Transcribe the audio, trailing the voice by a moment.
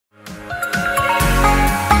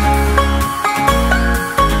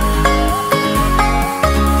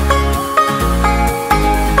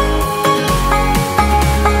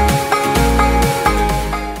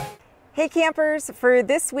campers, for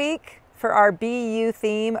this week, for our BU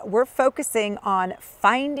theme, we're focusing on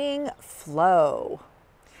finding flow.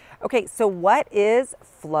 Okay, so what is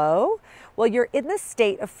flow? Well, you're in the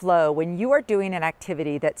state of flow when you are doing an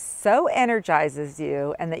activity that so energizes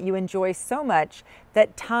you and that you enjoy so much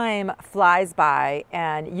that time flies by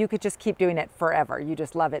and you could just keep doing it forever. You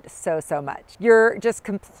just love it so much. You're just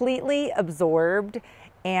completely absorbed,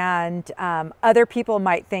 and other people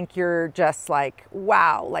might think you're just like,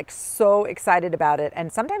 wow, like so excited about it.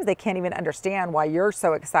 And sometimes they can't even understand why you're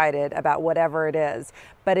so excited about whatever it is,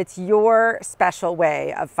 but it's your special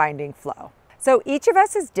way of finding flow. So each of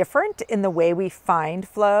us is different in the way we find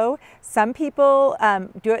flow. Some people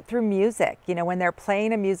do it through music, you know, when they're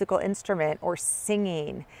playing a musical instrument or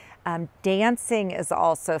singing. Dancing is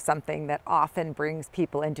also something that often brings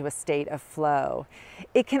people into a state of flow.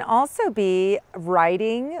 It can also be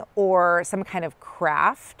writing or some kind of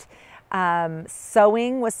craft.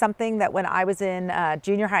 Sewing was something that when I was in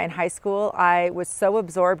junior high and high school, I was so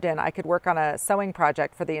absorbed in, I could work on a sewing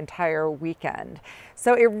project for the entire weekend.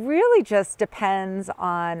 So it really just depends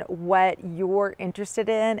on what you're interested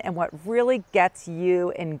in and what really gets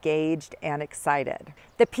you engaged and excited.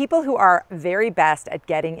 The people who are very best at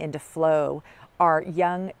getting into flow are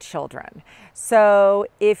young children. So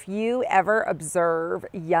if you ever observe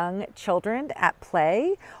young children at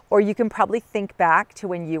play, or you can probably think back to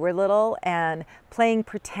when you were little and playing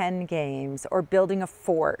pretend games or building a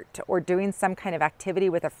fort or doing some kind of activity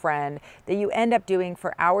with a friend that you end up doing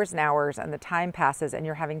for hours and hours, and the time passes and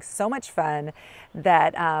you're having so much fun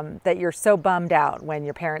that, that you're so bummed out when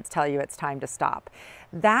your parents tell you it's time to stop.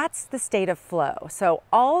 That's the state of flow. So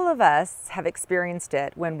all of us have experienced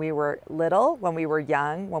it when we were little, when we were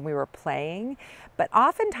young, when we were playing. But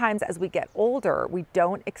oftentimes as we get older, we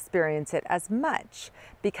don't experience it as much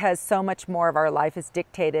because so much more of our life is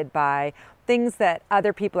dictated by things that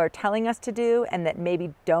other people are telling us to do and that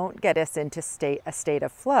maybe don't get us into a state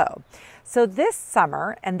of flow. So this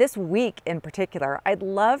summer, and this week in particular, I'd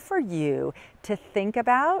love for you to think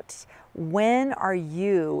about, when are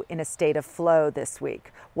you in a state of flow this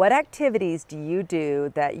week? What activities do you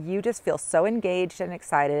do that you just feel so engaged and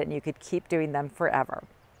excited and you could keep doing them forever?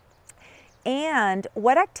 And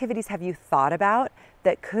what activities have you thought about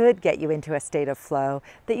that could get you into a state of flow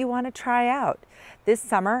that you want to try out? This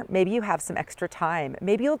summer, maybe you have some extra time.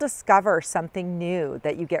 Maybe you'll discover something new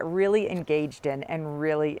that you get really engaged in and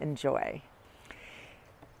really enjoy.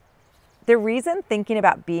 The reason thinking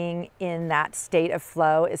about being in that state of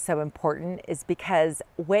flow is so important is because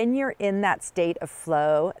when you're in that state of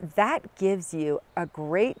flow, that gives you a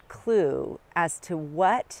great clue as to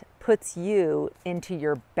what puts you into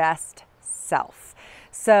your best self.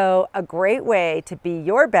 So a great way to be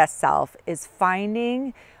your best self is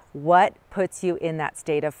finding what puts you in that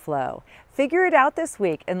state of flow. Figure it out this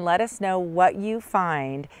week and let us know what you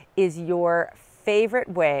find is your favorite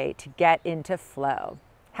way to get into flow.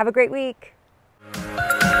 Have a great week.